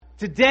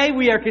Today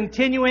we are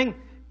continuing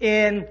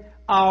in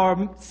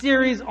our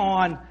series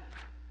on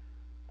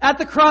At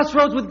the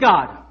Crossroads with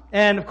God.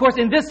 And of course,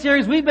 in this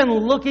series, we've been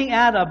looking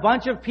at a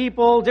bunch of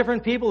people,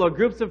 different people or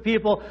groups of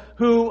people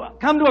who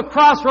come to a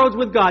crossroads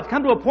with God,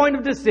 come to a point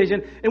of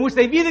decision in which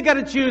they've either got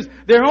to choose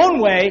their own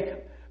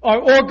way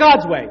or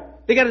God's way.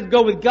 They got to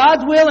go with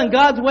God's will and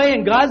God's way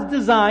and God's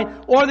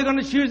design, or they're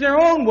going to choose their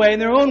own way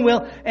and their own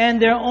will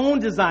and their own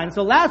design.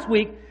 So last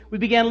week, we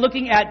began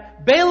looking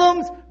at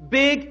Balaam's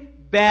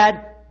big,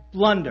 bad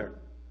blunder.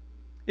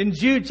 In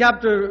Jude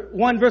chapter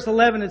 1 verse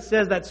 11 it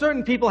says that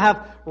certain people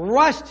have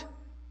rushed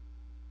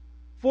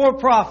for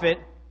profit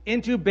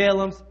into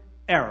Balaam's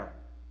error.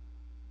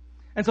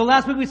 And so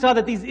last week we saw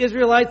that these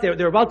Israelites,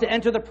 they're about to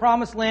enter the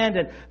promised land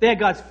and they had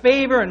God's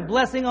favor and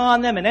blessing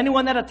on them, and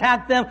anyone that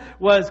attacked them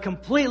was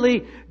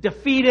completely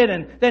defeated.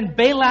 And then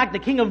Balak, the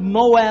king of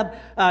Moab,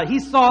 he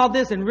saw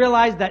this and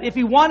realized that if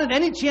he wanted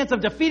any chance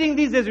of defeating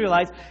these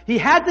Israelites, he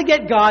had to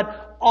get God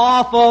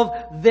off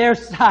of their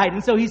side.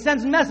 And so he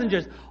sends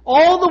messengers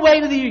all the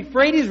way to the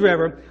Euphrates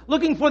River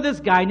looking for this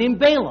guy named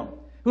Balaam,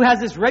 who has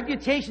this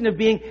reputation of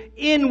being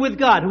in with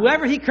God.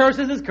 Whoever he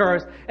curses is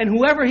cursed, and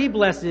whoever he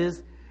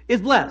blesses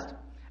is blessed.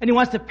 And he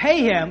wants to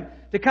pay him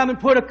to come and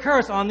put a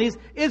curse on these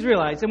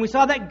Israelites. And we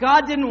saw that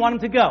God didn't want him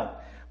to go.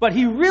 But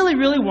he really,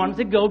 really wanted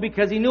to go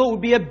because he knew it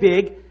would be a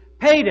big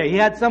payday. He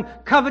had some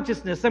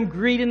covetousness, some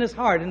greed in his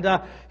heart. And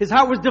his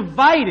heart was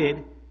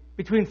divided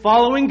between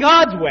following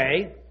God's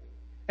way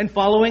and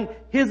following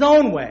his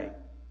own way.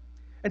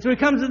 And so he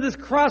comes to this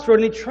crossroad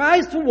and he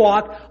tries to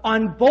walk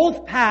on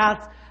both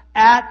paths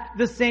at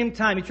the same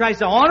time. He tries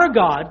to honor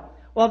God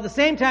while at the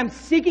same time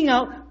seeking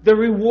out the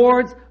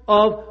rewards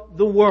of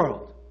the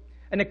world.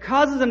 And it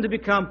causes him to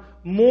become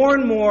more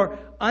and more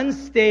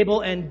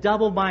unstable and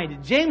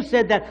double-minded. James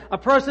said that a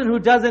person who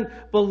doesn't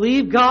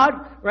believe God,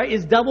 right,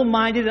 is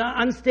double-minded and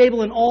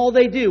unstable in all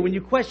they do. When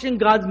you question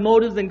God's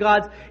motives and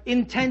God's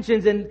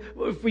intentions and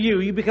for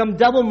you, you become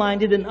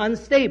double-minded and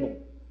unstable.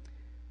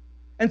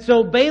 And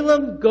so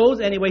Balaam goes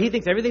anyway. He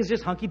thinks everything's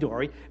just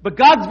hunky-dory. But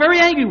God's very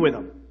angry with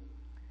him.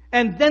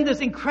 And then this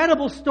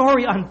incredible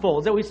story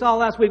unfolds that we saw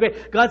last week.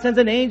 Right? God sends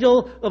an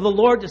angel of the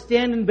Lord to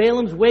stand in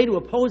Balaam's way to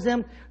oppose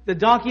him. The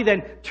donkey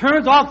then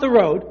turns off the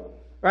road,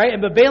 right?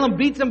 But Balaam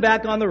beats him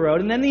back on the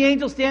road. And then the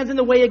angel stands in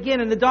the way again,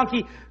 and the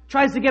donkey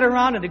tries to get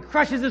around and it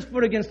crushes his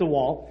foot against the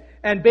wall.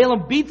 And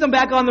Balaam beats him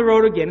back on the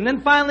road again. And then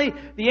finally,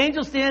 the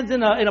angel stands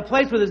in a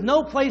place where there's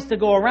no place to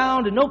go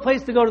around and no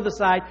place to go to the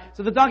side.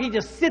 So the donkey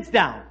just sits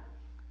down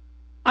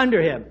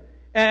under him.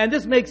 And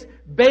this makes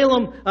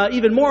Balaam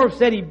even more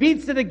upset. He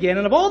beats it again.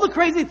 And of all the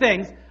crazy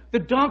things, the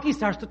donkey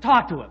starts to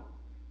talk to him.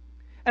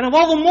 And of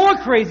all the more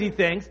crazy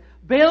things,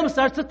 Balaam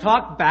starts to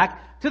talk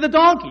back to the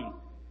donkey.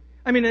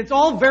 I mean, it's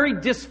all very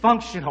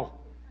dysfunctional.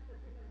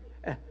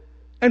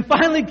 And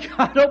finally,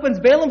 God opens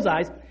Balaam's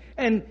eyes,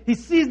 and he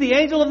sees the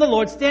angel of the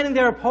Lord standing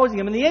there opposing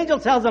him. And the angel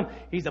tells him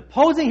he's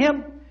opposing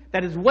him,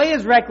 that his way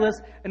is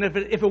reckless, and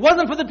if it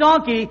wasn't for the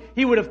donkey,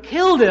 he would have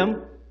killed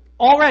him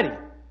already.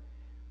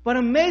 But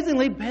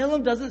amazingly,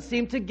 Balaam doesn't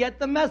seem to get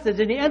the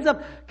message, and he ends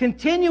up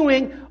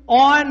continuing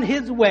on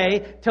his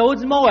way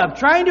towards Moab,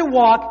 trying to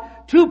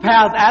walk two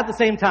paths at the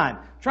same time.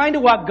 Trying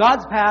to walk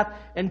God's path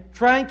and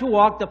trying to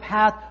walk the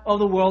path of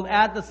the world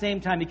at the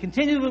same time. He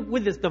continues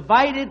with this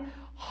divided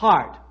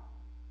heart.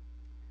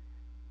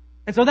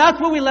 And so that's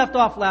where we left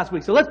off last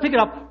week. So let's pick it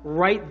up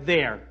right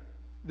there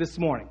this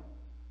morning.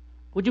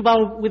 Would you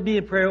bow with me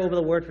in prayer over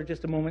the word for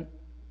just a moment?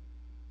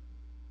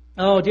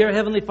 Oh, dear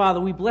Heavenly Father,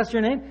 we bless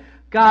your name.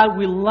 God,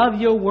 we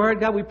love your word.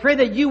 God, we pray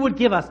that you would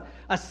give us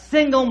a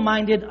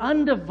single-minded,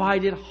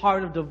 undivided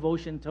heart of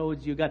devotion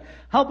towards you. God,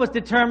 help us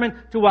determine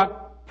to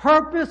walk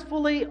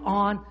purposefully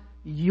on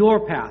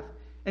your path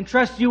and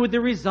trust you with the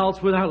results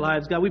with our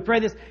lives. God, we pray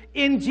this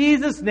in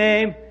Jesus'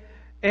 name.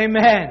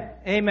 Amen.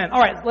 Amen.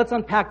 All right, let's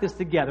unpack this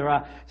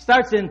together.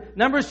 Starts in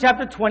Numbers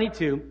chapter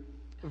 22,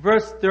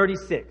 verse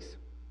 36.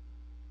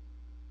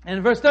 And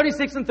in verse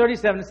 36 and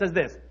 37, it says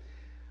this.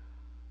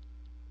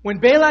 When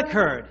Balak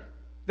heard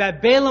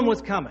that Balaam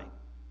was coming,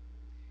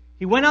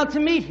 he went out to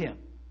meet him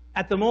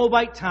at the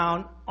Moabite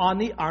town on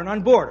the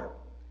Arnon border,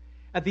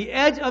 at the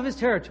edge of his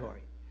territory.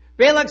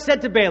 Balak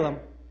said to Balaam,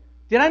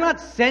 "Did I not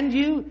send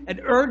you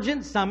an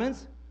urgent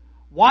summons?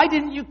 Why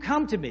didn't you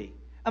come to me?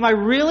 Am I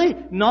really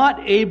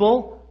not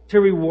able to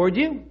reward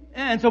you?"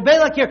 And so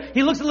Balak here,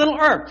 he looks a little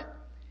irked.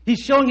 He's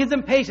showing his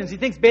impatience. He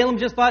thinks Balaam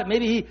just thought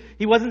maybe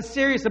he wasn't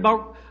serious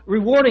about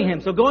rewarding him.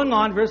 So going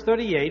on, verse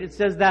 38, it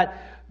says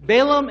that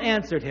Balaam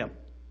answered him,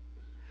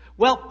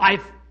 "Well,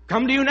 I've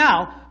come to you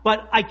now,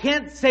 but I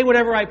can't say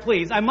whatever I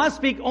please. I must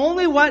speak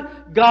only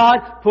what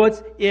God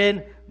puts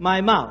in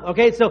my mouth."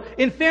 Okay, so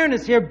in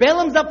fairness here,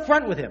 Balaam's up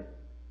front with him.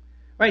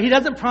 Right? He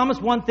doesn't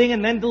promise one thing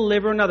and then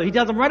deliver another. He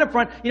tells him right up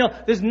front,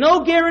 there's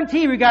no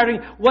guarantee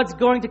regarding what's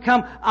going to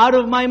come out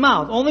of my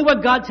mouth. Only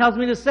what God tells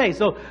me to say.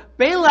 So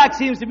Balak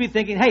seems to be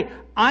thinking, hey,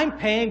 I'm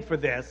paying for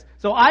this,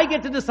 so I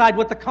get to decide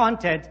what the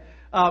content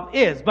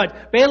is.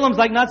 But Balaam's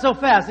like, not so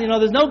fast.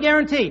 There's no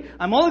guarantee.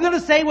 I'm only going to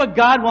say what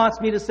God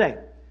wants me to say.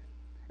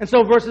 And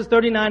so verses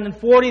 39 and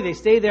 40, they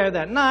stay there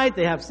that night,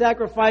 they have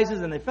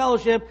sacrifices and they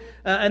fellowship.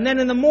 And then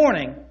in the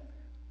morning,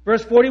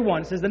 verse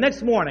 41 says, the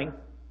next morning,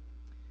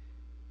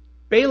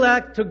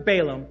 Balak took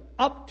Balaam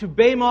up to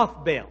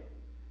Bamoth Baal.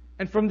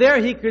 And from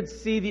there he could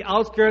see the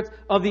outskirts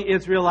of the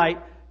Israelite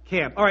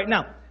camp. All right,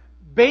 now,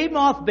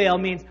 Bamoth Baal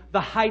means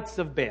the heights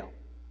of Baal.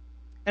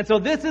 And so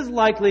this is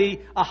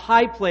likely a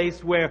high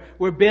place where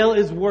Baal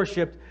is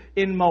worshipped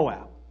in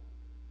Moab.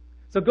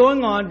 So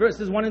going on,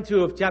 verses 1 and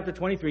 2 of chapter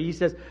 23, he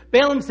says,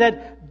 Balaam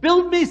said,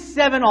 build me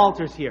 7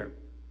 altars here,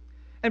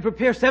 and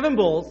prepare 7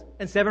 bulls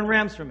and 7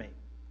 rams for me.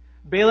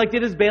 Balak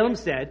did as Balaam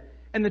said,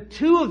 and the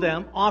 2 of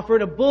them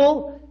offered a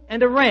bull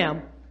and a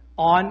ram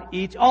on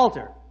each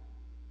altar.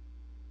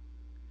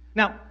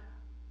 Now,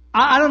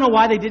 I don't know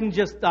why they didn't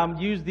just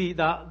use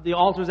the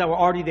altars that were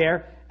already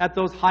there at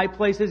those high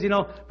places. You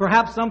know,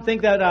 perhaps some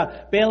think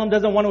that Balaam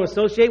doesn't want to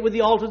associate with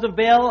the altars of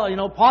Baal. You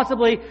know,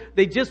 possibly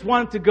they just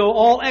wanted to go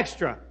all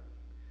extra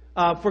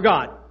for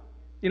God.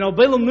 You know,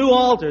 Balaam new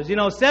altars,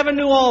 7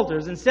 new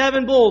altars and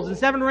 7 bulls and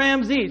 7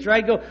 rams each,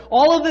 right? Go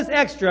all of this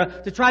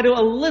extra to try to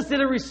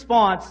elicit a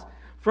response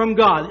from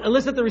God,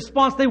 elicit the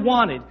response they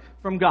wanted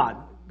from God.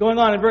 Going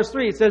on in verse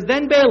 3, it says,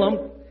 then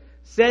Balaam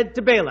said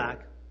to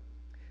Balak,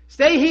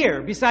 stay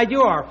here beside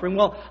your offering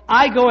while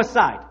I go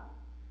aside.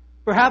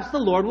 Perhaps the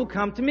Lord will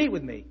come to meet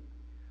with me.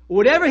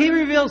 Whatever he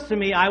reveals to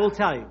me, I will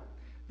tell you.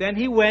 Then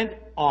he went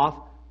off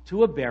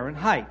to a barren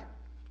height.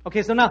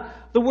 Okay, so now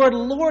the word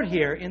Lord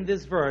here in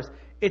this verse,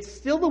 it's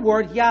still the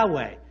word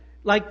Yahweh.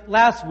 Like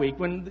last week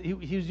when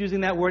he was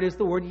using that word, it's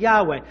the word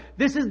Yahweh.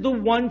 This is the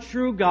one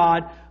true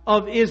God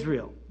of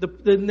Israel,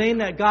 the name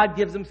that God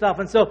gives himself.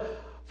 And so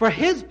for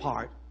his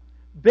part,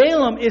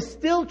 Balaam is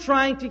still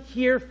trying to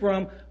hear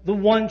from the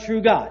one true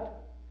God.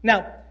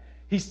 Now,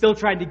 he's still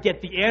trying to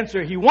get the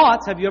answer he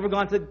wants. Have you ever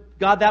gone to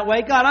God that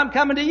way? God, I'm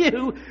coming to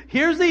you.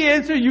 Here's the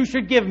answer you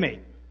should give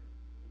me.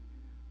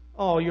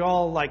 Oh, you're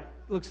all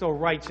look so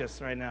righteous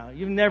right now.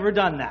 You've never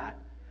done that.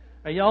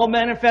 Are you all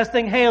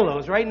manifesting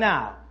halos right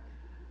now?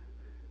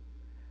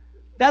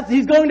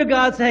 He's going to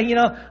God saying,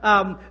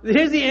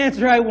 here's the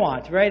answer I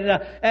want, right?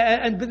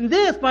 And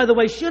this, by the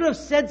way, should have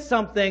said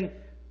something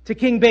to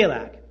King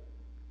Balak.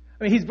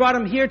 I mean, he's brought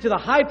him here to the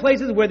high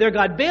places where their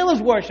god Baal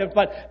is worshipped,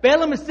 but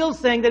Balaam is still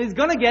saying that he's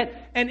going to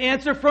get an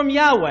answer from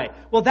Yahweh.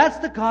 Well, that's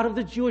the God of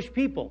the Jewish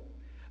people.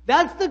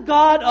 That's the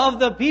God of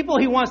the people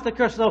he wants to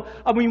curse. So,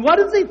 what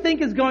does he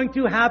think is going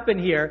to happen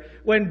here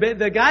when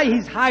the guy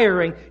he's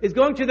hiring is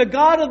going to the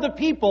God of the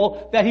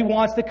people that he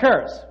wants to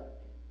curse?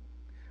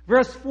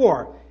 Verse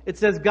 4, it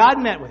says,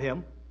 God met with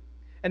him,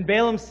 and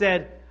Balaam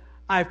said,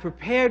 I've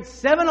prepared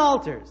 7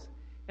 altars,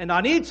 and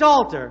on each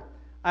altar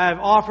I have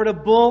offered a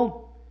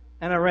bull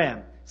and a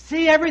ram.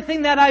 See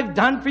everything that I've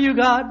done for you,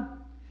 God?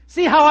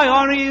 See how I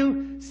honor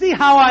you? See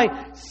how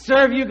I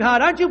serve you,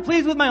 God? Aren't you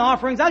pleased with my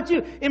offerings? Aren't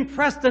you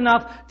impressed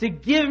enough to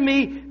give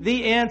me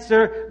the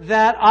answer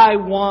that I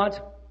want?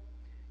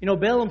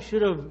 Balaam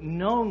should have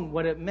known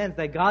what it meant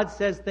that God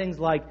says things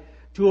like,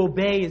 to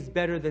obey is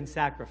better than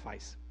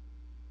sacrifice,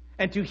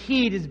 and to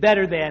heed is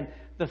better than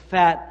the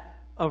fat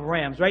of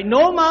rams, right?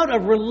 No amount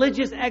of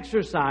religious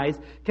exercise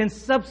can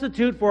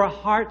substitute for a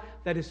heart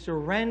that is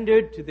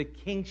surrendered to the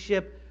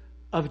kingship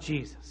of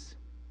Jesus.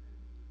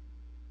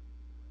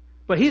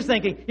 But he's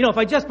thinking, if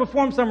I just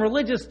perform some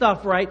religious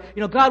stuff right,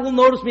 God will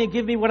notice me and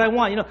give me what I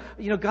want.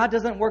 God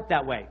doesn't work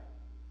that way.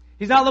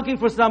 He's not looking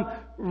for some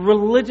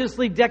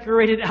religiously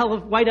decorated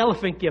white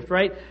elephant gift,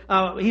 right?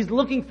 He's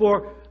looking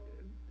for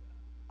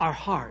our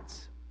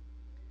hearts.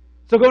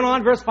 So going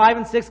on, verse 5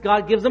 and 6,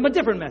 God gives them a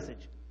different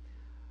message.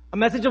 A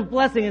message of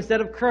blessing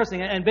instead of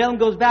cursing. And Balaam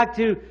goes back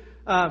to,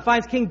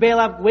 finds King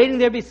Balak waiting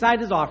there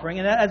beside his offering.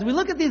 And as we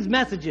look at these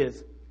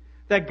messages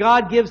that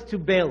God gives to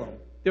Balaam,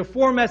 there are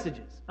 4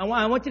 messages.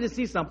 I want you to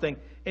see something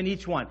in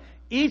each one.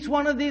 Each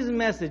one of these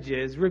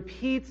messages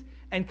repeats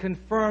and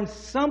confirms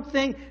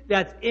something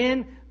that's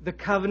in the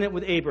covenant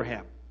with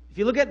Abraham. If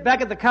you look back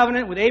at the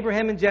covenant with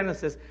Abraham in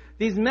Genesis,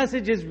 these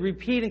messages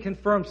repeat and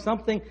confirm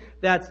something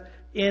that's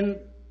in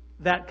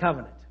that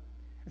covenant.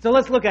 So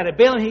let's look at it.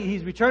 Balaam,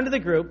 he's returned to the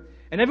group,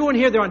 and everyone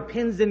here, they're on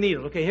pins and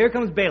needles. Okay, here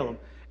comes Balaam.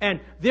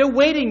 And they're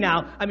waiting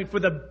now, for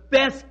the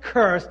best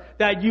curse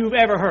that you've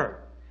ever heard.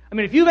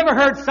 If you've ever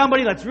heard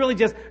somebody that's really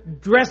just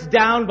dressed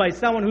down by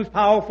someone who's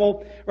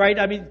powerful, right?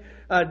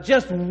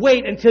 Just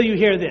wait until you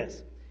hear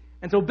this.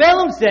 And so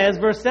Balaam says,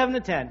 verse 7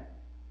 to 10,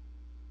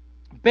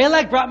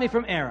 Balak brought me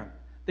from Aram,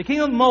 the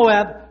king of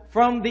Moab,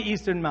 from the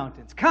eastern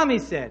mountains. Come, he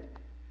said,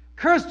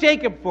 curse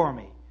Jacob for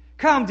me.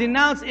 Come,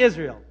 denounce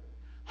Israel.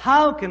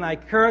 How can I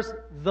curse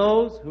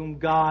those whom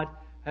God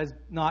has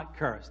not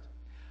cursed?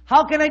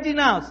 How can I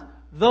denounce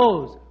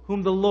those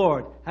whom the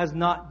Lord has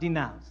not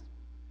denounced?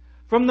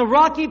 From the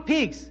rocky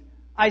peaks,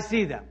 I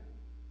see them.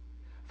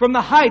 From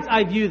the heights,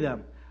 I view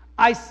them.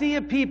 I see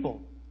a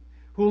people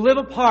who live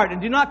apart and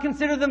do not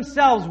consider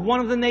themselves one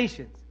of the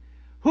nations.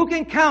 Who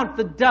can count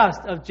the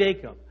dust of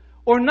Jacob,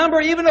 or number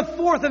even a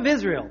fourth of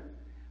Israel?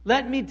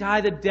 Let me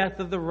die the death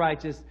of the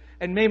righteous,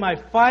 and may my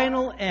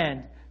final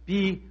end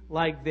be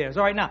like theirs.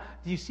 All right, now,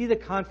 do you see the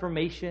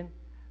confirmation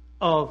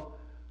of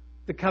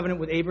the covenant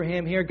with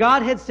Abraham here.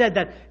 God had said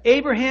that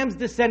Abraham's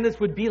descendants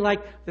would be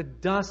like the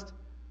dust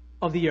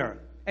of the earth.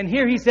 And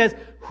here he says,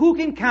 who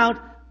can count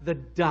the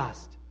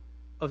dust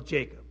of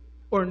Jacob?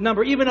 Or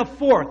number even a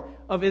fourth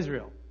of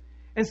Israel.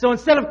 And so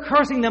instead of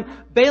cursing them,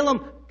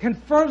 Balaam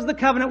confirms the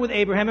covenant with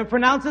Abraham and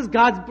pronounces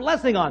God's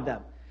blessing on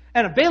them.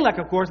 And Balak,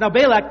 of course, now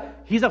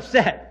Balak, he's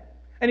upset.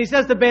 And he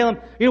says to Balaam,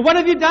 what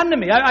have you done to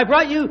me? I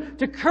brought you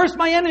to curse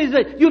my enemies.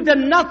 You've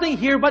done nothing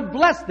here but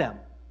bless them.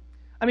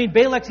 I mean,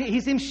 Balak, he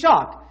seems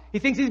shocked. He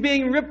thinks he's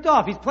being ripped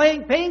off. He's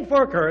paying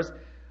for a curse,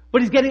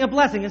 but he's getting a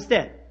blessing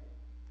instead.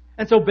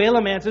 And so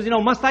Balaam answers,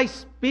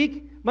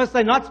 must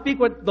I not speak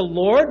what the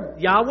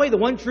Lord, Yahweh, the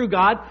one true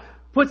God,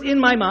 puts in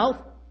my mouth?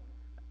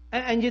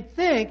 And you'd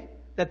think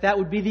that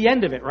would be the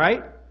end of it,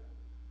 right?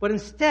 But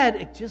instead,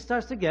 it just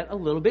starts to get a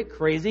little bit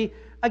crazy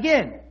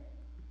again.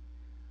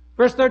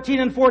 Verse 13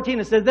 and 14,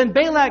 it says, Then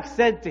Balak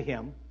said to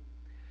him,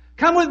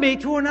 Come with me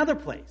to another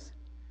place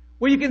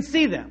where you can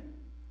see them.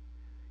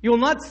 You will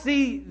not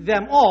see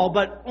them all,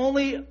 but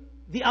only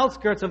the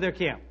outskirts of their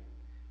camp.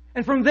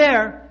 And from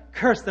there,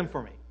 curse them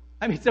for me.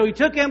 So he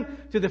took him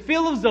to the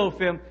field of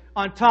Zophim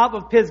on top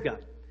of Pisgah.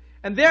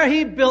 And there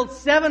he built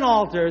 7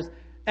 altars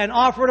and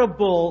offered a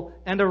bull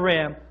and a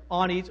ram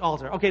on each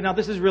altar. Okay, now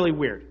this is really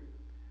weird.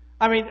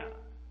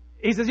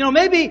 He says,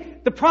 maybe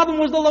the problem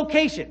was the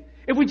location.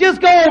 If we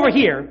just go over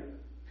here,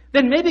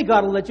 then maybe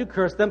God will let you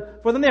curse them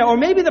for them there. Or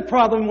maybe the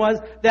problem was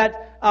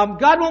that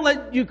God won't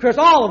let you curse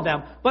all of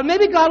them, but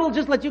maybe God will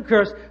just let you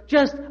curse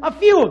just a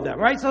few of them,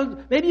 right? So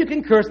maybe you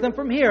can curse them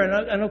from here.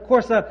 And of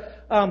course, they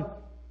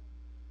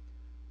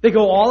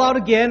go all out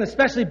again,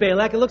 especially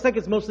Balak. It looks like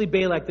it's mostly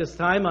Balak this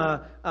time.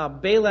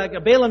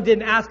 Balaam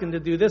didn't ask him to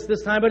do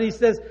this time, but he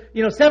says,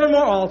 7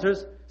 more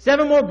altars,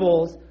 7 more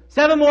bulls,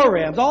 7 more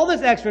rams, all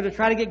this extra to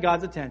try to get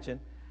God's attention.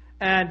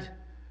 And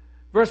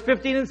verse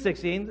 15 and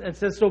 16, it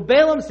says, So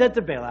Balaam said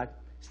to Balak,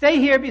 Stay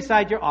here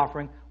beside your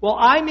offering while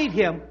I meet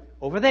him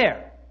over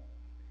there.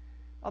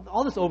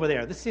 All this over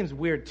there, this seems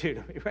weird too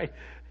to me, right?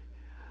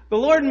 The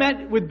Lord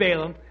met with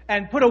Balaam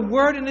and put a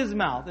word in his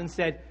mouth and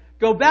said,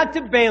 Go back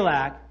to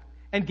Balak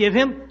and give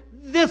him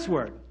this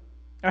word.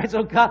 All right,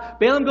 so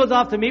Balaam goes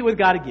off to meet with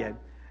God again.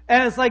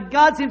 And it's like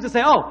God seems to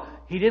say, oh,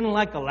 he didn't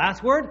like the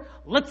last word?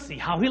 Let's see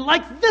how he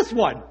likes this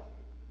one.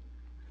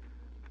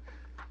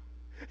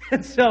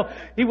 And so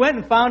he went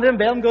and found him.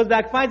 Balaam goes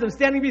back, finds him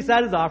standing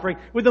beside his offering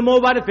with the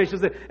Moabite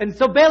officials. And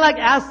so Balak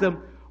asked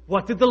him,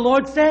 what did the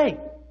Lord say?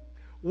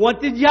 What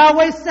did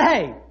Yahweh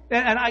say?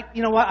 And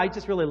you know what? I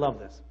just really love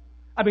this.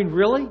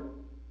 Really?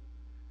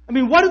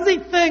 What does he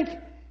think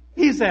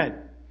he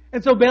said?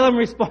 And so Balaam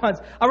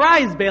responds,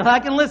 Arise,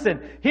 Balak, and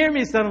listen. Hear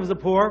me, son of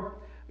Zippor.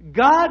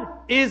 God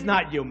is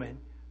not human,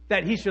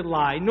 that he should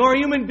lie, nor a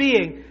human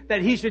being,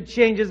 that he should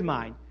change his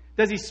mind.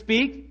 Does he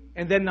speak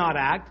and then not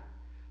act?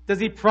 Does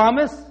he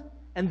promise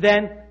and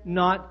then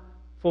not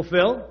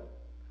fulfill?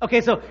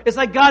 Okay, so it's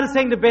like God is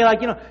saying to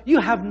Balak, you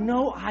have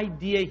no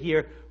idea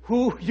here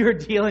who you're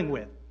dealing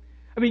with.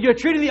 You're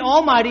treating the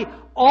almighty,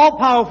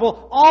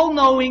 all-powerful,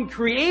 all-knowing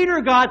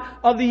creator God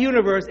of the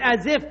universe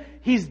as if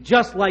he's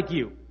just like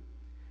you.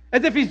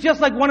 As if he's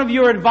just like one of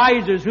your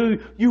advisors who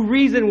you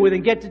reason with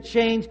and get to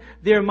change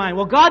their mind.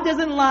 Well, God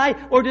doesn't lie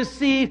or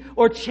deceive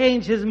or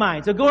change his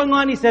mind. So going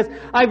on, he says,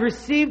 I've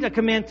received a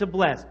command to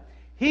bless.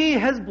 He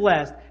has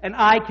blessed, and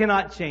I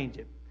cannot change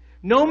it.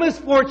 No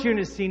misfortune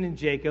is seen in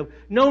Jacob,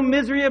 no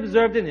misery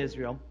observed in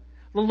Israel.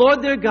 The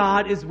Lord their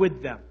God is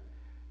with them.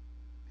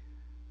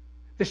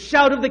 The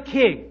shout of the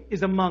king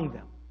is among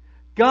them.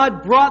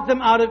 God brought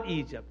them out of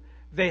Egypt.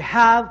 They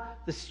have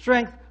the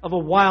strength of a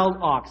wild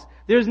ox.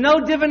 There's no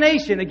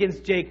divination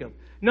against Jacob,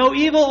 no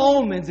evil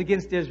omens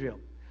against Israel.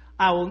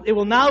 It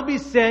will now be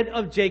said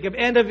of Jacob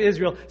and of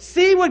Israel,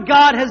 see what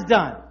God has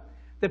done.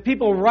 The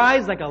people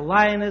rise like a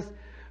lioness.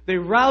 They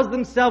rouse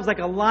themselves like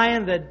a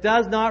lion that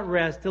does not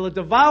rest till it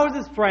devours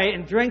its prey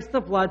and drinks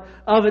the blood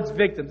of its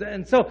victims.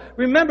 And so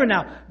remember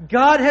now,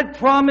 God had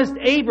promised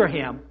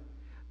Abraham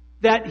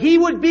that he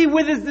would be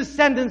with his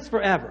descendants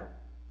forever.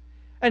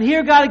 And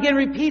here God again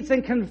repeats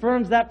and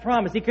confirms that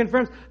promise. He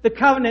confirms the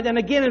covenant. And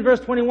again in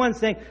verse 21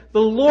 saying, the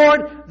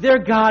Lord their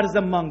God is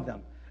among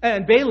them.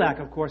 And Balak,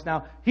 of course,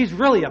 now, he's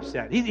really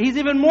upset. He's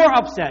even more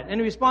upset. And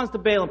he responds to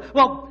Balaam,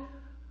 well,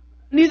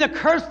 neither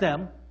curse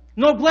them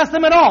nor bless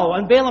them at all.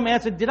 And Balaam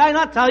answered, did I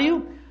not tell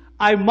you?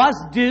 I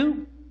must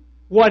do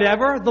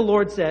whatever the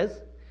Lord says.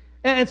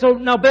 And so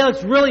now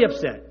Balak's really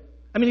upset.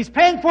 He's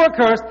paying for a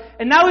curse,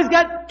 and now he's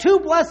got 2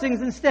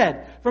 blessings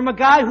instead from a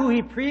guy who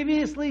he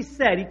previously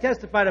said, he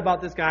testified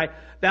about this guy,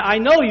 that I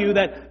know you,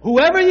 that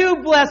whoever you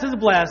bless is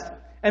blessed,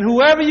 and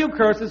whoever you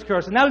curse is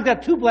cursed. And now he's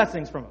got 2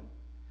 blessings from him.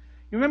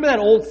 You remember that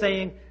old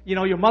saying,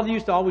 your mother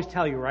used to always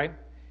tell you, right?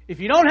 If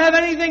you don't have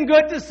anything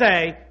good to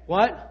say,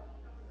 what?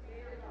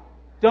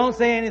 Don't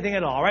say anything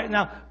at all, right?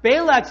 Now,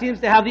 Balak seems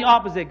to have the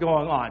opposite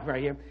going on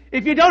right here.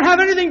 If you don't have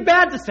anything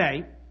bad to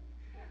say,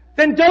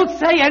 then don't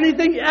say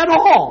anything at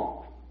all.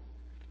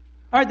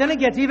 All right, then it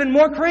gets even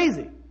more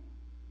crazy.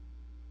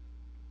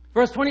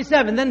 Verse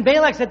 27, then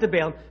Balak said to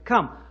Balaam,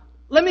 come,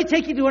 let me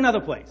take you to another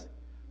place.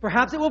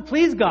 Perhaps it will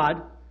please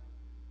God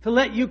to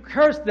let you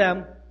curse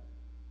them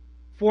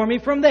for me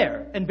from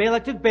there. And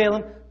Balak took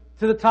Balaam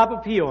to the top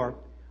of Peor,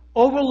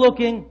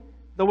 overlooking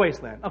the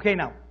wasteland. Okay,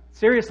 now,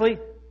 seriously?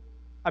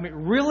 I mean,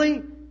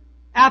 really?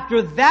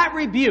 After that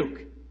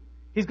rebuke,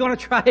 he's going to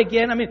try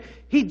again? I mean,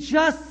 he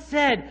just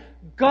said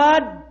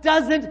God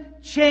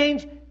doesn't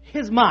change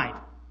his mind.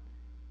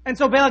 And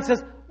so Balak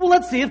says, well,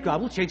 let's see if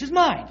God will change his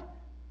mind.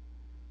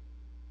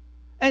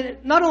 And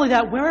not only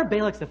that, where are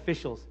Balak's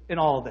officials in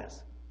all of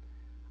this?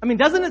 I mean,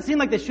 doesn't it seem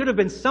like there should have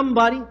been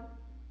somebody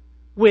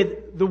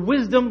with the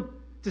wisdom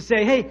to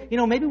say, hey,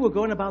 maybe we're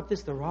going about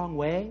this the wrong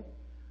way.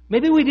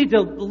 Maybe we need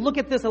to look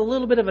at this a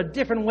little bit of a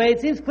different way. It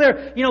seems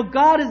clear,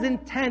 God is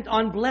intent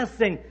on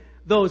blessing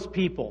those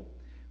people.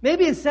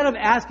 Maybe instead of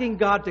asking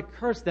God to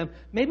curse them,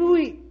 maybe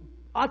we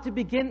ought to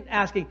begin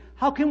asking,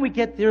 how can we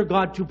get their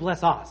God to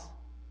bless us?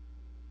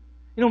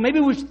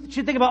 Maybe we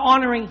should think about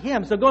honoring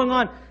him. So going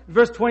on,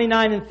 verse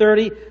 29 and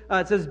 30,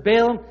 it says,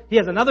 Balaam, he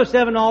has another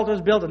 7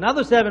 altars built,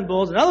 another 7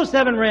 bulls, another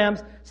 7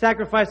 rams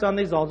sacrificed on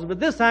these altars. But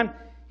this time,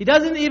 he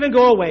doesn't even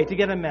go away to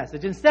get a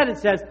message. Instead, it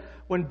says,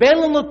 when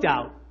Balaam looked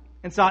out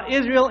and saw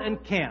Israel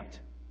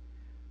encamped,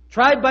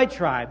 tribe by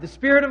tribe, the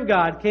Spirit of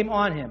God came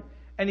on him,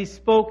 and he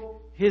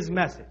spoke his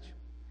message.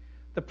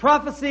 The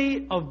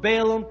prophecy of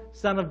Balaam,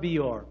 son of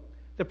Beor.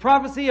 The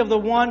prophecy of the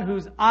one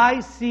whose eye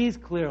sees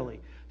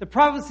clearly. The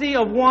prophecy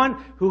of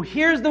one who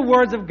hears the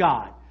words of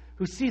God,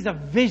 who sees a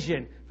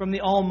vision from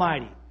the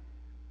Almighty,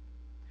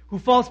 who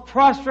falls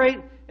prostrate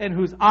and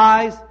whose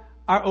eyes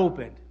are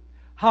opened.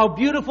 How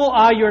beautiful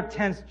are your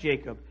tents,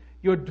 Jacob,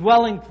 your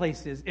dwelling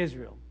places,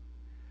 Israel.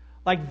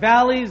 Like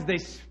valleys, they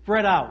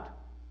spread out.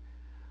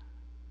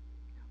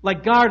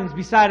 Like gardens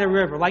beside a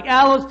river. Like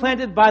aloes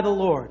planted by the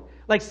Lord.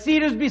 Like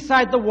cedars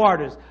beside the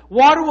waters.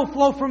 Water will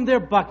flow from their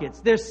buckets.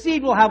 Their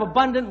seed will have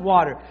abundant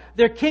water.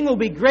 Their king will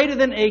be greater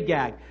than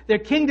Agag. Their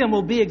kingdom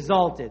will be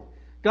exalted.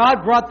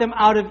 God brought them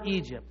out of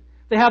Egypt.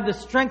 They have the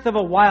strength of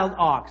a wild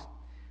ox.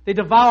 They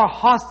devour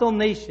hostile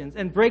nations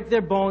and break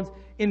their bones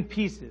in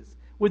pieces.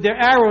 With their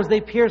arrows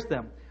they pierce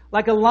them.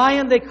 Like a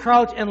lion they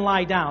crouch and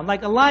lie down.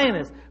 Like a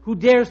lioness who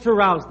dares to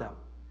rouse them.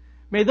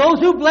 May those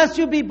who bless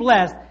you be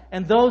blessed,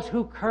 and those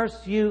who curse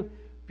you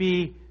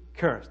be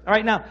cursed. All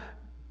right, now,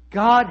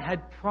 God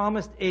had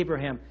promised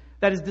Abraham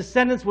that his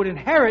descendants would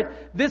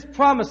inherit this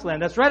promised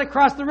land. That's right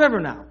across the river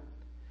now.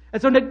 And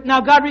so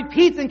now God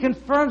repeats and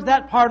confirms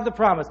that part of the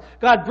promise.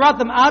 God brought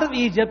them out of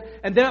Egypt,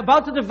 and they're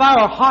about to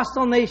devour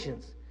hostile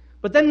nations.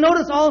 But then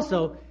notice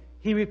also,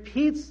 he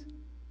repeats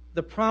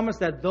the promise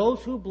that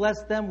those who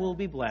bless them will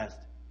be blessed,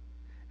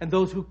 and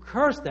those who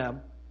curse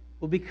them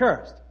will be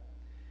cursed.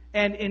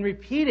 And in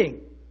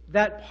repeating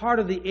that part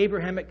of the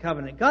Abrahamic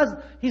covenant,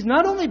 he's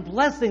not only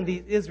blessing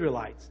the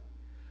Israelites,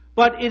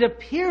 but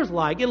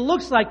it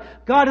looks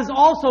like God is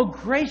also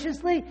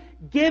graciously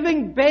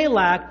giving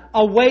Balak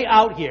a way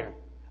out here,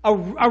 a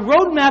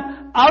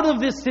roadmap out of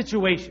this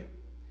situation.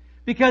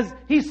 Because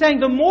he's saying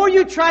the more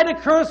you try to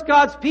curse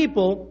God's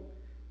people,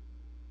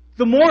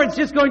 the more it's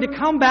just going to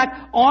come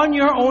back on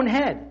your own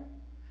head.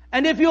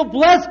 And if you'll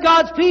bless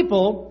God's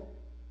people,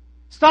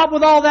 stop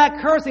with all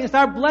that cursing and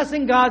start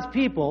blessing God's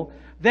people,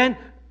 then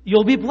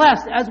you'll be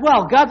blessed as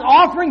well. God's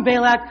offering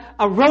Balak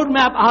a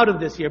roadmap out of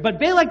this here. But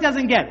Balak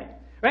doesn't get it.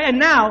 Right? And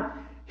now,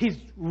 he's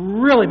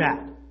really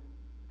mad.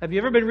 Have you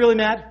ever been really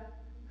mad?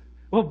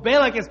 Well,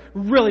 Balak is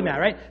really mad,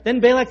 right? Then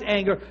Balak's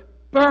anger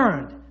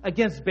burned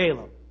against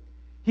Balaam.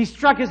 He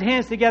struck his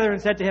hands together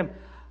and said to him,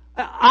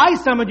 I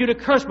summoned you to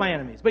curse my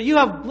enemies, but you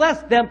have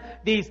blessed them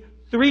these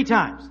 3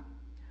 times.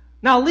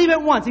 Now leave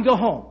at once and go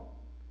home.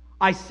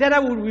 I said I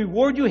would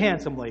reward you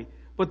handsomely,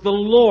 but the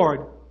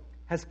Lord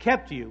has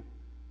kept you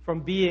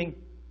from being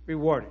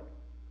rewarded.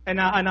 And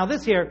now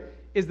this here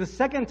is the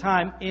second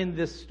time in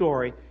this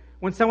story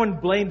when someone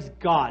blames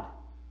God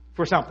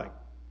for something.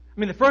 I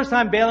mean, the first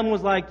time Balaam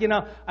was like,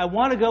 I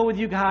want to go with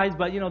you guys,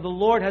 but, the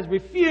Lord has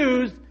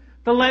refused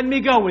to let me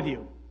go with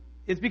you.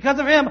 It's because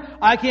of him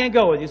I can't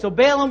go with you. So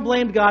Balaam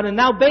blamed God, and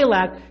now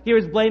Balak here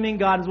is blaming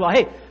God as well.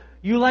 Hey,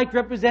 you like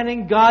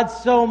representing God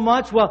so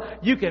much? Well,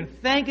 you can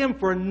thank him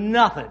for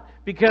nothing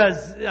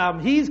because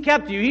he's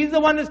kept you. He's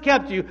the one that's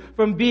kept you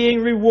from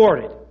being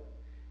rewarded.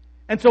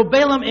 And so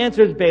Balaam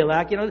answers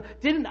Balak,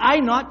 didn't I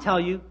not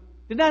tell you?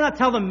 Did I not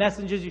tell the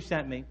messengers you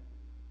sent me?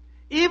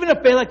 Even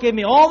if Balak gave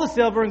me all the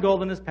silver and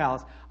gold in his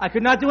palace, I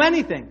could not do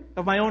anything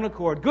of my own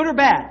accord, good or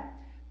bad,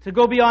 to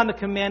go beyond the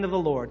command of the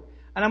Lord.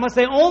 And I must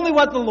say only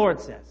what the Lord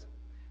says.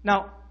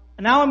 Now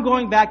I'm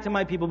going back to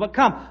my people, but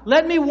come,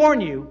 let me warn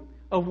you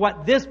of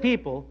what this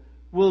people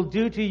will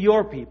do to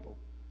your people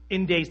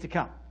in days to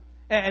come.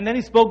 And then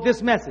he spoke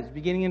this message,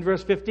 beginning in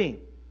verse 15.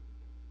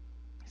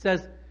 He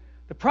says,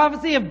 the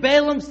prophecy of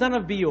Balaam, son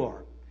of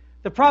Beor,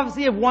 the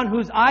prophecy of one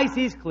whose eye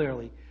sees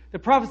clearly, the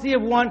prophecy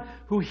of one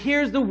who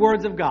hears the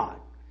words of God,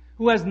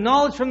 who has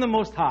knowledge from the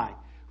Most High,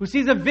 who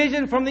sees a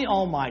vision from the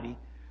Almighty,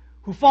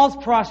 who falls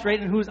prostrate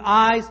and whose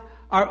eyes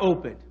are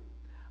opened.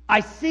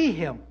 I see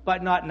him,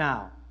 but not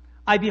now.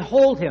 I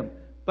behold him,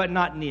 but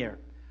not near.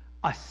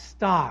 A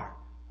star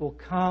will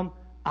come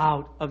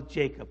out of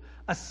Jacob.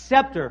 A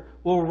scepter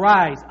will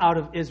rise out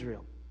of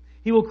Israel.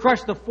 He will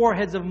crush the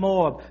foreheads of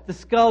Moab, the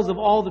skulls of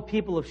all the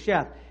people of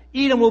Sheth.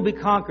 Edom will be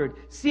conquered.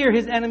 Seir,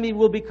 his enemy,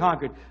 will be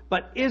conquered.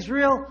 But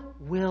Israel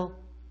will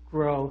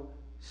grow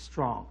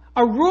strong.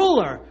 A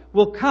ruler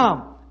will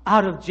come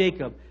out of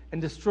Jacob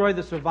and destroy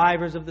the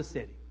survivors of the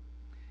city.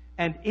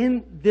 And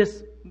in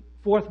this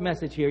fourth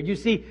message here, you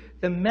see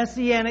the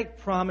messianic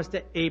promise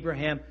to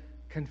Abraham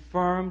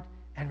confirmed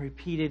and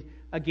repeated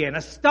again.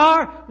 A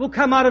star will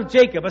come out of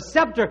Jacob. A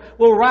scepter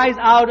will rise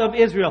out of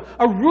Israel.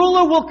 A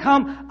ruler will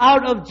come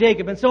out of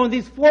Jacob. And so in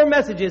these four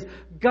messages,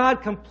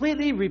 God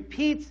completely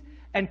repeats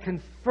and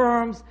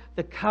confirms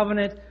the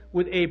covenant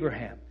with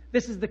Abraham.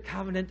 This is the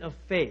covenant of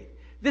faith.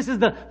 This is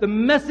the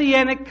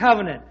messianic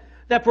covenant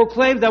that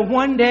proclaims that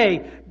one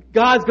day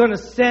God's going to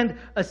send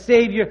a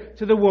Savior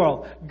to the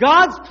world.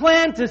 God's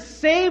plan to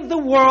save the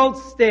world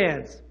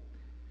stands,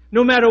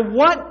 no matter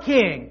what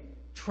king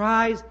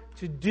tries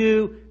to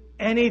do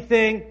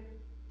anything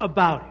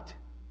about it.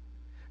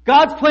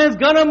 God's plan is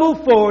going to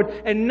move forward,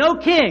 and no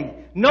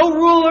king, no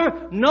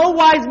ruler, no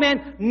wise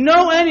man,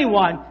 no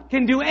anyone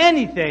can do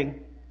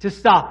anything to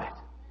stop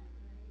it.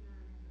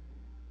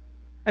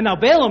 And now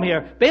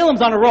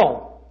Balaam's on a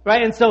roll,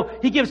 right? And so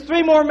he gives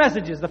three more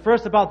messages. The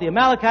first about the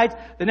Amalekites,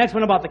 the next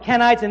one about the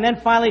Kenites, and then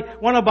finally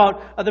one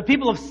about the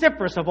people of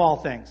Cyprus of all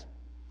things.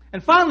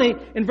 And finally,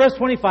 in verse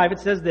 25, it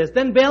says this: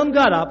 Then Balaam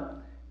got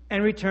up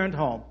and returned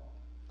home,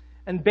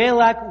 and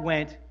Balak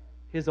went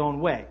his own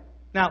way.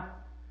 Now,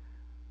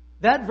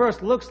 that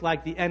verse looks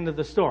like the end of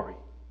the story,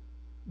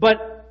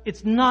 but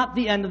it's not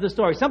the end of the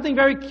story. Something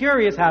very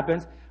curious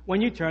happens when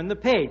you turn the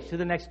page to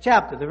the next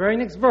chapter, the very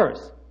next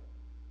verse.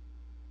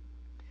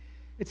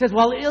 It says,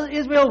 while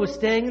Israel was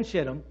staying in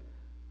Shittim,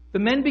 the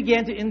men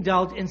began to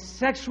indulge in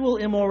sexual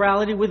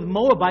immorality with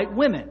Moabite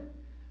women,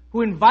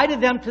 who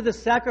invited them to the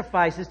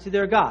sacrifices to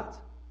their gods.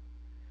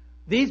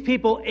 These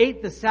people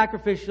ate the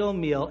sacrificial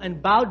meal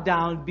and bowed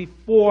down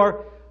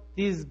before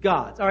these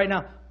gods. All right,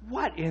 now,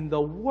 what in the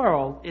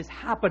world is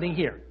happening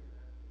here?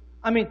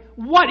 I mean,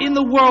 what in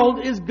the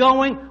world is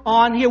going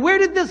on here? Where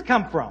did this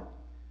come from?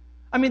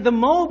 I mean, the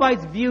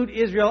Moabites viewed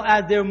Israel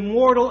as their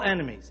mortal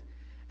enemies.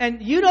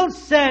 And you don't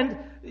send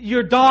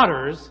your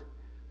daughters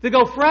to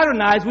go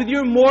fraternize with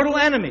your mortal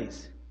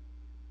enemies.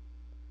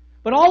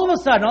 But all of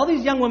a sudden, all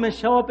these young women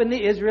show up in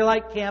the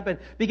Israelite camp and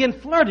begin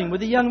flirting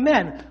with the young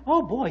men.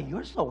 Oh boy,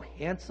 you're so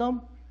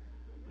handsome.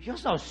 You're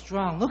so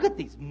strong. Look at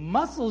these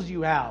muscles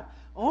you have.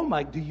 Oh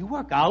my, do you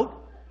work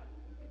out?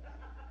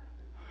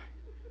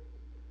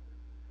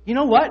 You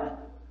know what?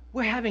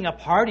 We're having a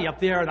party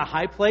up there in the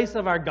high place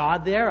of our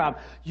God there.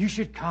 You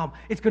should come.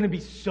 It's going to be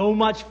so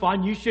much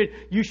fun.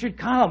 You should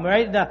come,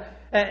 right?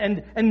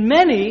 And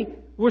many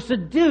were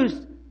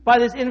seduced by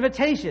this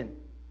invitation.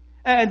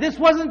 And this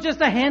wasn't just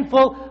a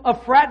handful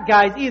of frat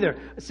guys either.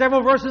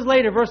 Several verses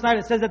later, verse 9,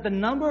 it says that the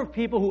number of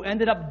people who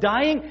ended up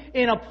dying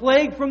in a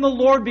plague from the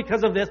Lord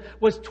because of this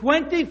was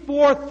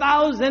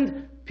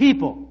 24,000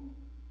 people.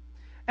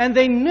 And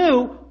they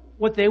knew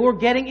what they were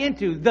getting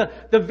into.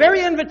 The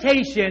very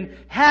invitation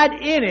had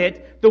in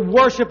it the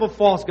worship of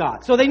false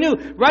gods. So they knew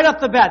right off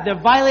the bat they're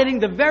violating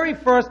the very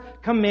first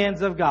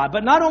commands of God.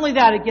 But not only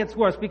that, it gets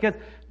worse, because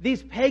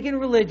these pagan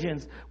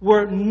religions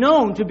were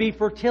known to be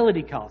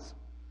fertility cults.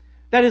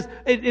 That is,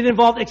 it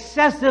involved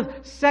excessive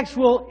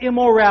sexual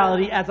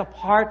immorality as a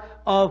part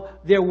of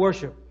their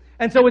worship.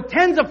 And so with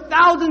tens of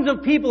thousands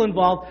of people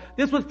involved,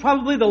 this was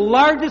probably the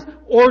largest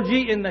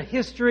orgy in the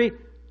history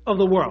of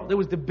the world. It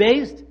was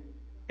debased,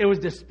 it was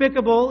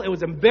despicable, it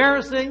was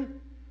embarrassing,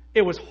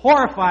 it was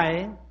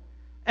horrifying,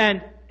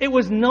 and it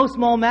was no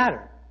small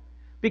matter,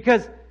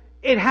 because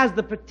it has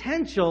the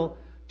potential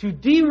to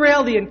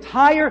derail the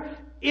entire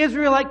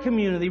Israelite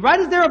community right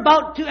as they're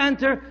about to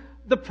enter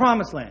the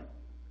Promised Land.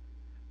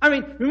 I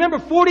mean, remember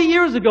 40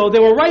 years ago, they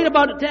were right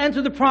about to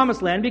enter the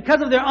Promised Land.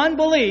 Because of their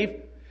unbelief,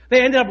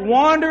 they ended up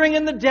wandering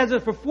in the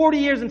desert for 40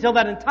 years until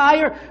that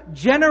entire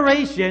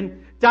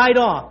generation died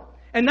off.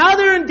 And now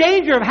they're in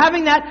danger of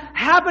having that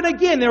happen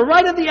again. They're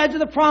right at the edge of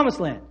the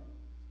Promised Land.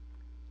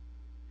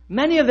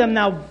 Many of them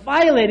now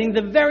violating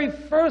the very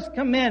first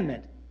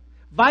commandment,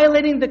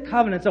 violating the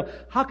covenant. So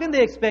how can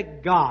they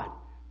expect God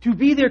to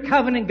be their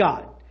covenant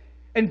God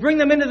and bring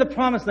them into the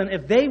Promised Land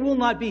if they will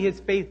not be His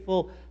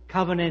faithful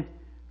covenant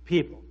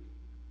people?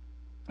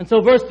 And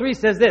so verse 3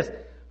 says this: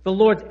 the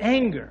Lord's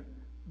anger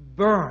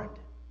burned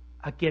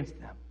against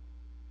them.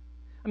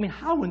 I mean,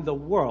 how in the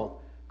world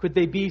could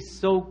they be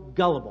so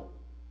gullible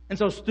and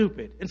so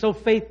stupid and so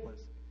faithless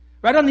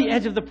right on the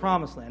edge of the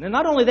Promised Land? And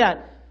not only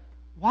that,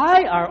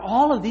 why are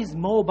all of these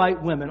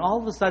Moabite women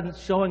all of a sudden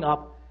showing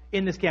up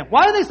in this camp?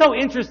 Why are they so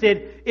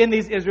interested in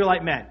these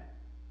Israelite men?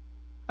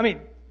 I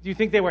mean, do you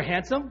think they were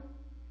handsome?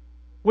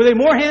 Were they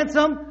more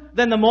handsome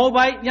than the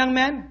Moabite young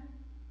men?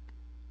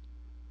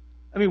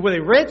 I mean, were they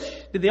rich?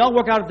 Did they all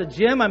work out at the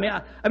gym? I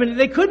mean,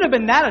 they couldn't have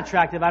been that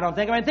attractive, I don't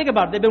think. I mean, think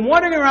about it. They've been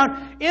wandering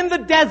around in the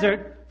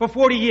desert for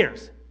 40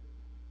 years.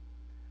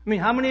 I mean,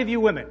 how many of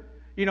you women,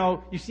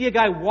 you see a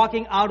guy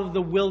walking out of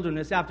the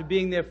wilderness after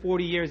being there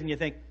 40 years and you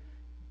think,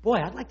 boy,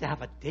 I'd like to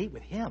have a date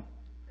with him.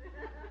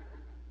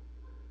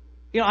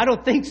 I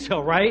don't think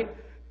so, right?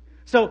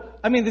 So,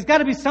 there's got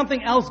to be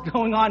something else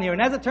going on here.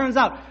 And as it turns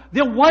out,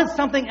 there was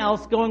something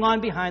else going on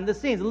behind the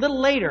scenes. A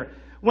little later,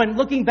 when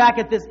looking back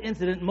at this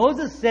incident,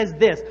 Moses says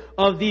this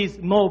of these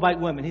Moabite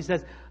women. He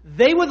says,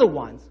 they were the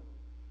ones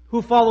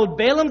who followed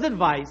Balaam's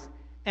advice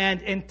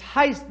and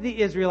enticed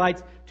the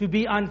Israelites to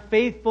be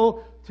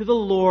unfaithful to the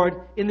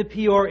Lord in the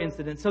Peor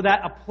incident, so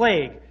that a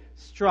plague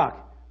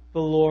struck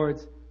the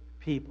Lord's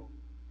people.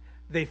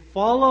 They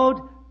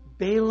followed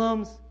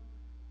Balaam's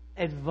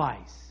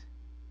advice.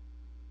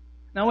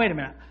 Now, wait a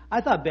minute.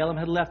 I thought Balaam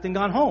had left and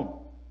gone home.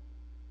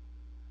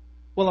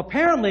 Well,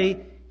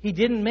 apparently, he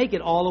didn't make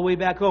it all the way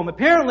back home.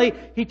 Apparently,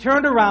 he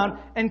turned around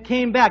and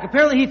came back.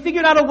 Apparently, he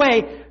figured out a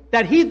way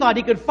that he thought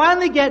he could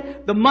finally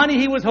get the money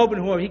he was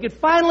hoping for. He could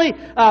finally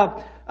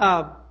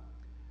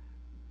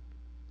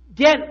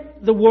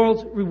get the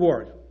world's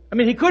reward.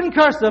 He couldn't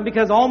curse them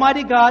because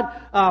Almighty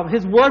God,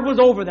 His word was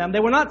over them. They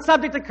were not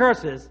subject to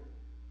curses,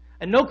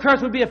 and no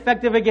curse would be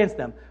effective against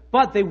them.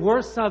 But they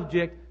were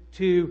subject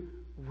to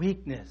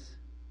weakness.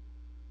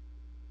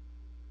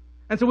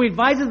 And so he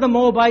advises the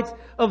Moabites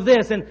of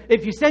this. And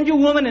if you send your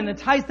woman and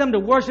entice them to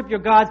worship your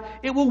gods,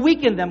 it will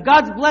weaken them.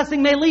 God's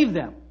blessing may leave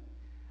them.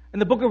 In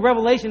the book of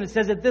Revelation, it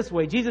says it this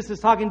way. Jesus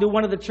is talking to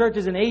one of the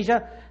churches in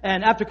Asia,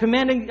 and after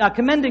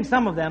commending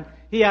some of them,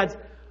 he adds,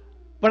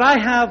 "But I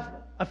have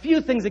a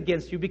few things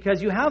against you,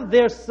 because you have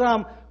there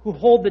some who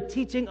hold the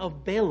teaching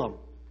of Balaam,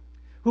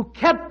 who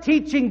kept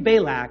teaching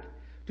Balak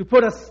to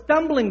put a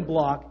stumbling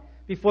block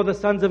before the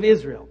sons of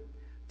Israel,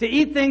 to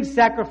eat things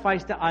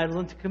sacrificed to idols,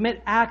 and to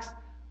commit acts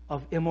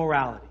of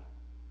immorality."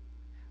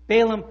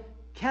 Balaam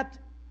kept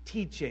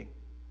teaching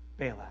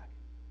Balak.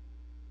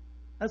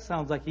 That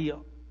sounds like he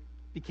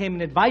became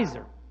an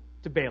advisor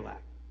to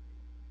Balak.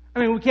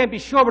 We can't be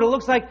sure, but it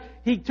looks like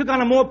he took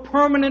on a more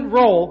permanent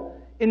role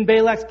in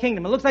Balak's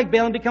kingdom. It looks like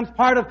Balaam becomes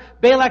part of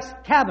Balak's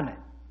cabinet.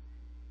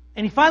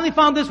 And he finally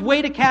found this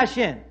way to cash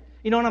in.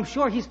 And I'm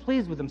sure he's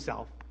pleased with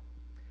himself.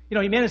 He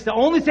managed to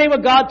only say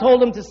what God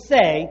told him to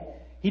say.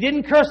 He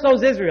didn't curse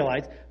those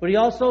Israelites, but he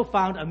also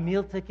found a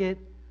meal ticket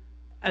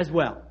as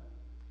well.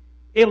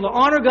 Able to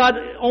honor God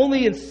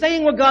only in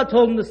saying what God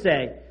told him to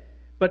say,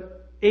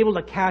 but able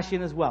to cash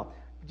in as well.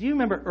 Do you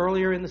remember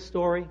earlier in the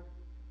story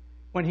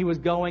when he was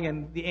going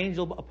and the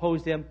angel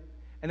opposed him?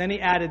 And then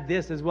he added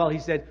this as well. He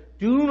said,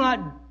 "Do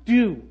not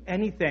do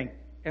anything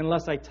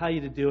unless I tell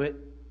you to do it."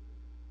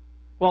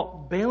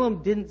 Well,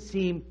 Balaam didn't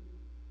seem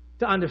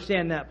to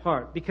understand that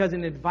part, because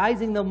in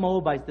advising the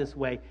Moabites this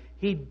way,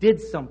 he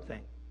did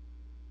something.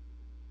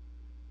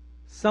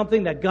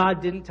 Something that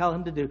God didn't tell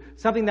him to do.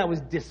 Something that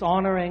was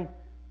dishonoring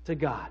to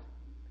God.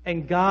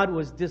 And God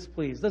was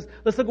displeased.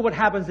 Let's look at what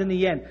happens in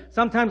the end.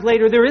 Sometimes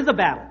later there is a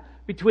battle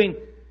between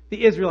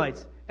the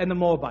Israelites and the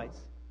Moabites.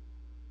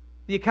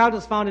 The account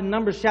is found in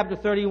Numbers chapter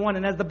 31.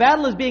 And as the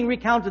battle is being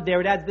recounted there,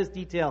 it adds this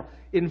detail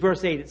in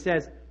verse 8. It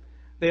says,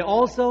 "They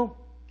also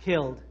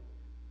killed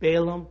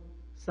Balaam,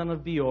 son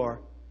of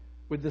Beor,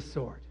 with the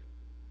sword."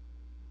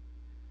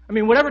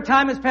 Whatever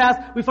time has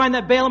passed, we find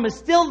that Balaam is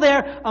still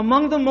there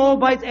among the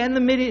Moabites and the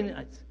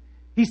Midianites.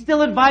 He's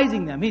still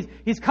advising them.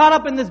 He's caught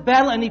up in this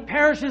battle, and he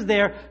perishes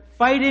there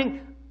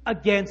fighting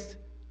against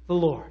the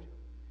Lord.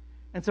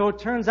 And so it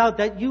turns out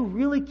that you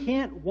really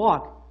can't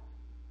walk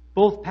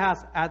both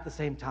paths at the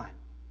same time.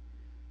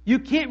 You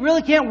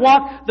really can't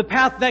walk the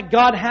path that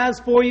God has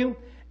for you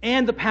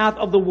and the path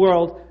of the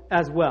world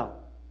as well.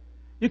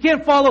 You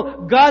can't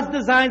follow God's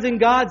designs and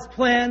God's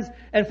plans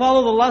and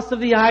follow the lust of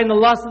the eye and the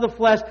lust of the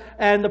flesh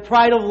and the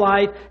pride of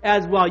life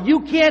as well.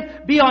 You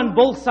can't be on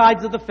both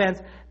sides of the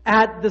fence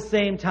at the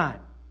same time.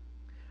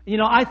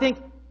 I think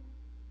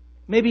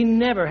maybe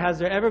never has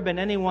there ever been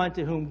anyone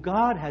to whom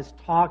God has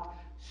talked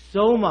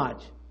so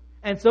much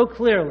and so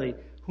clearly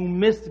who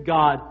missed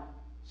God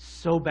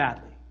so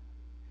badly.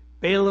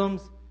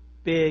 Balaam's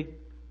big,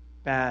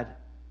 bad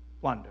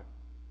blunder.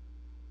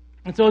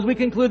 And so as we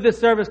conclude this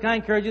service, can I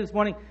encourage you this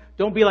morning,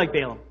 don't be like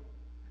Balaam.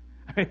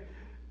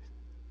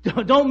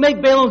 Don't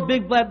make Balaam's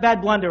big, bad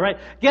blunder, right?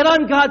 Get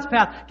on God's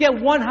path. Get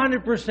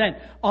 100%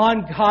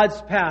 on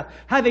God's path.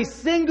 Have a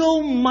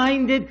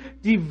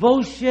single-minded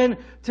devotion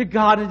to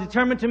God and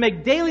determined to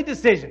make daily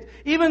decisions,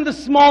 even the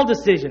small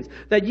decisions,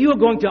 that you are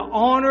going to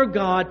honor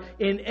God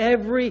in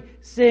every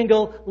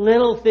single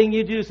little thing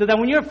you do, so that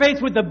when you're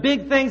faced with the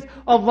big things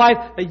of life,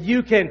 that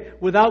you can,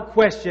 without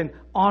question,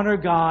 honor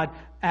God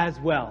as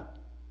well.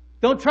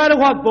 Don't try to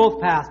walk both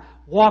paths.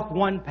 Walk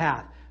one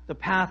path, the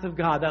path of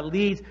God that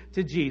leads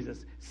to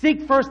Jesus.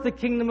 Seek first the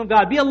kingdom of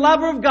God. Be a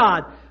lover of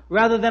God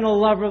rather than a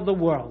lover of the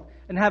world.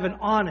 And have an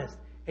honest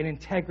and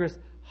integrous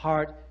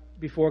heart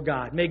before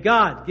God. May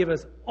God give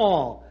us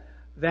all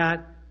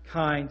that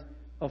kind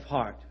of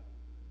heart.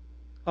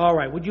 All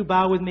right, would you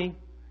bow with me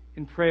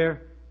in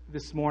prayer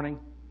this morning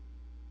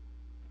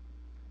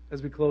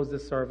as we close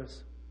this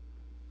service?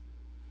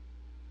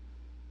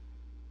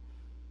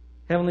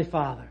 Heavenly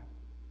Father,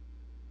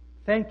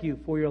 thank you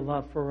for your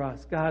love for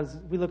us. God, as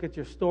we look at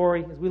your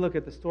story, as we look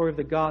at the story of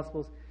the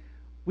Gospels,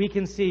 we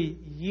can see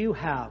you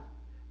have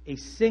a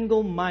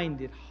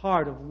single-minded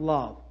heart of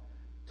love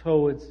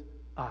towards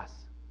us.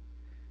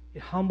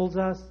 It humbles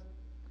us.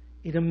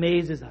 It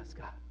amazes us,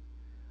 God.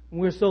 And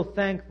we're so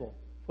thankful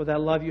for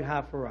that love you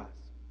have for us.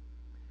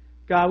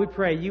 God, we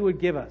pray you would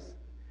give us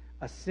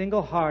a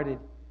single-hearted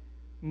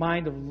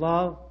mind of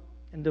love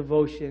and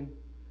devotion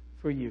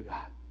for you,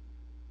 God.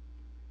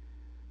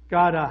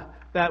 God,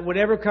 that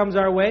whatever comes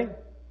our way,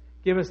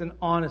 give us an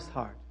honest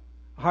heart,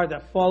 a heart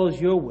that follows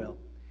your will.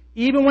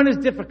 Even when it's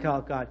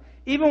difficult, God.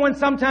 Even when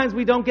sometimes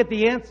we don't get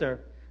the answer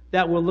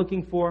that we're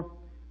looking for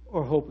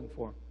or hoping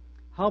for.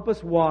 Help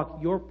us walk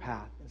your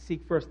path and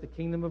seek first the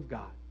kingdom of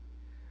God.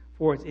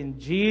 For it's in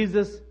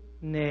Jesus'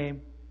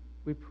 name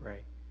we pray.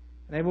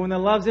 And everyone that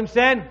loves him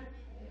said,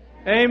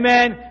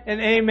 amen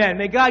and amen.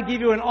 May God give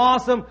you an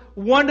awesome,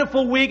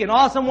 wonderful week, an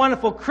awesome,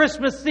 wonderful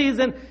Christmas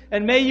season,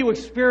 and may you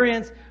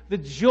experience the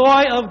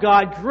joy of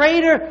God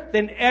greater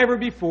than ever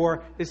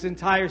before this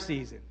entire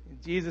season. In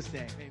Jesus'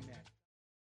 name, amen.